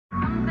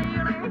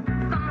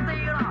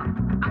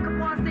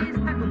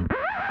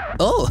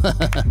Oh,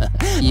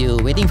 you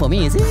waiting for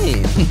me, is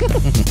it?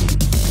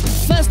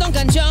 First, don't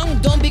kanchiong,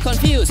 don't be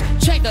confused.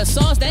 Check the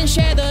source, then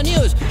share the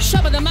news.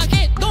 Shop at the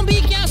market, don't be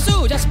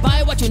kiasu. Just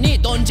buy what you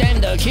need, don't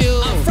jam the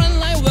queue. Our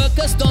frontline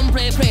workers don't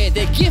pray.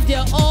 They give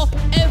their all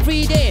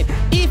every day.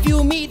 If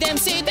you meet them,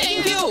 say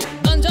thank you.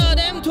 Under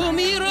them to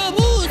mirror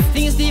boots.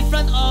 Things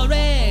different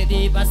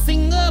already, but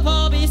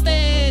Singapore be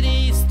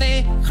steady.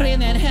 Stay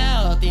clean and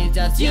healthy,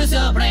 just use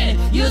your brain,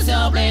 use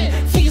your brain.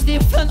 Things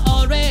different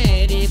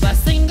already, but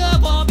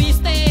Singapore be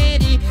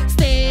steady.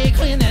 Stay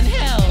clean and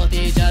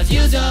healthy, just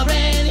use your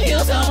brain,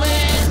 use your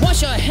brain.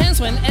 Wash your hands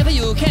whenever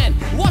you can.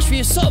 Wash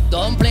with soap,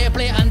 don't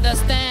play,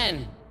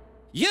 understand.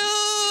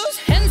 Use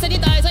hand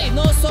sanitizer if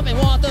no soap and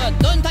water.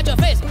 Don't touch your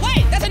face.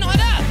 Wait, that's an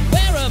order.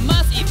 Wear a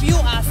mask if you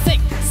are sick.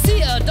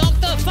 See a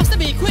doctor, faster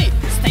be quick.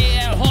 Stay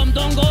at home,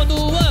 don't go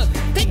to work.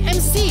 Take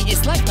MC,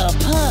 it's like a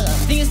perk.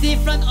 Things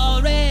different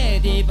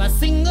already, but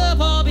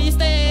Singapore be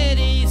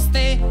steady.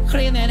 Stay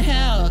clean and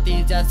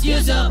healthy, just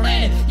use your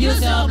brain,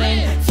 use your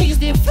brain. Things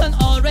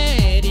different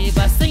already,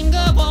 but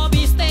Singapore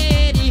be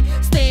steady.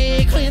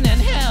 Stay clean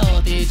and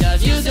healthy,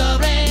 just use your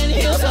brain,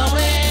 use your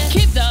brain.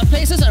 Keep the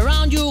places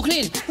around you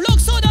clean. Look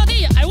so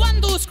dirty, I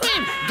want to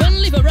scream. Don't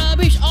leave your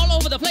rubbish all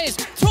over the place.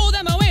 Throw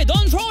them away,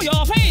 don't throw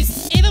your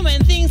face. Even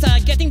when things are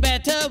getting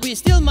better, we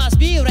still must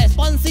be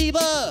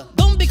responsible.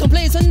 Don't be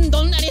complacent,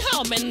 don't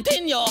anyhow.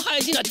 Maintain your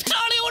hygiene, I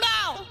tell you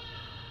now.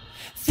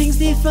 Things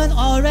different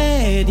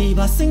already,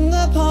 but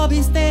Singapore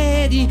be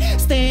steady.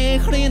 Stay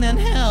clean and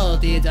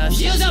healthy, just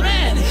use your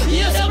brain,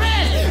 use your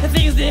brain.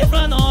 Things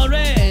different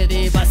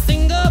already, but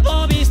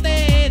Singapore be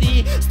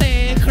steady.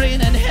 Stay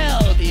clean and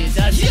healthy,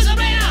 just use your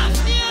brain,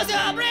 use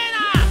your brain.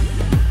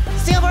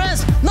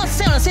 Singaporeans, not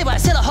say on the say but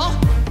say the hawk.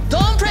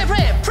 Don't pray,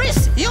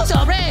 please use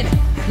your brain.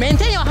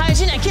 Maintain your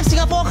hygiene and keep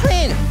Singapore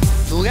clean.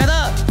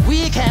 Together,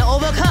 we can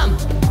overcome.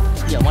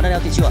 Yeah, what did I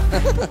teach you?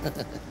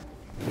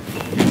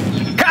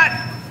 Cut!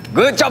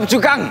 Good job, Chu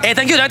Kang. Hey,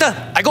 thank you, Director.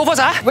 I go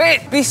first, huh?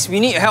 Wait, please, we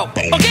need your help.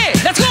 Okay,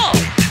 let's go!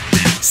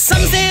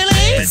 Some say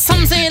lay,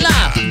 some say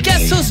la.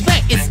 Guess who's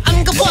back? It's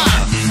Uncle Phua.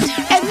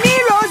 And me,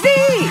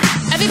 Rosie.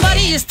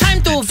 Everybody, it's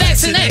time to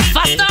vaccinate.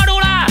 Faster,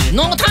 Lola.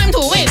 No time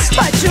to waste.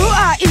 But you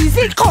are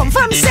easy,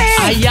 confirm say.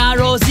 Aya,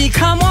 Rosie,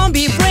 come on,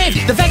 be brave.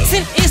 The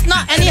vaccine is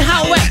not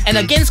anyhow wet, and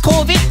against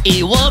COVID,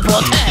 it will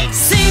protect.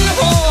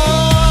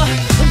 Singapore,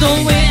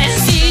 don't wait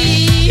and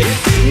see.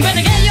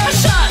 Better get your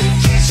shot.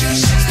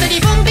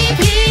 Steady Pom Pi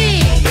Pi.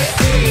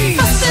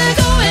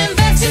 Faster go and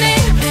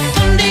vaccinate.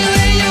 Don't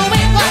delay, you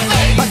wait.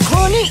 But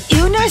chronic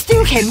illness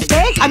still can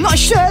take. I'm not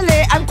sure,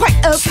 I'm quite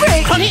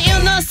afraid. Chronic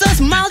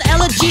illnesses, mild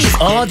allergies,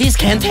 all these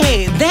can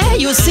take. There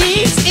you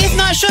see. If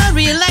not sure,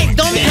 relax,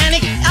 don't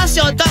panic. Ask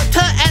your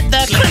doctor at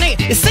the clinic.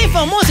 It's safe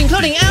for most,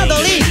 including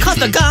elderly, cause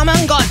the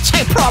government got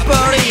checked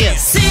properly.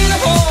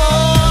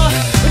 Singapore,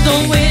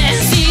 don't wait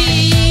and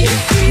see.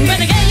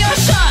 Better get your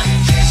shot.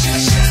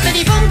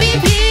 Steady Pom Pi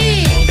Pi.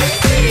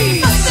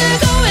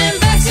 Faster go and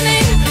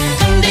vaccinate.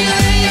 Don't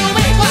delay, you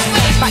wait.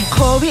 But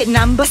COVID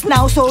numbers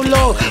now so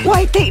low.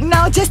 Why take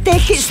now? Just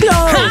take it slow.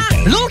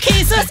 Huh? Low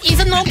cases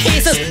isn't no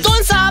cases.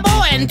 Don't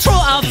sabo and throw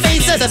our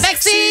faces. The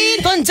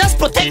vaccine don't just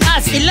protect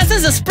us, it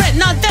lessens the spread.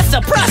 Now that's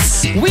a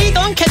plus. We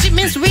don't catch it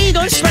means we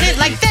don't spread it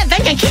like that.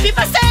 Then can keep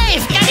people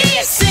safe. Get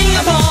it?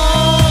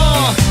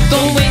 Singapore,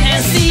 don't wait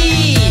and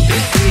see.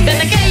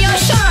 Better get your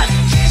shot.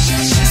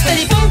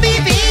 Steady Pom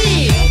Pi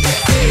Pi.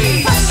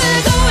 Faster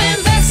go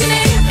and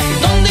vaccinate.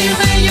 Don't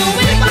delay, you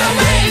wait.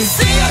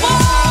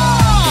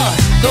 Singapore,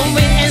 don't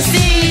wait and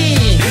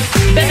see.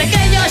 Better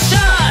get your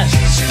shot.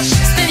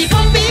 Steady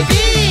Pom Pi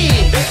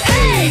Pi.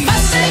 Hey,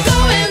 faster go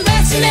and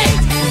vaccinate.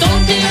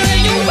 Don't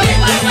delay, you wait.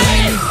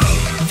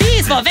 V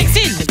is for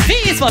vaccine. V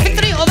is for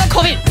victory over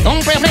COVID.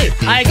 Don't play.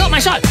 I got my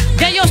shot.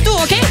 Get yours too,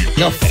 okay?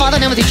 Your father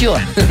never teach you.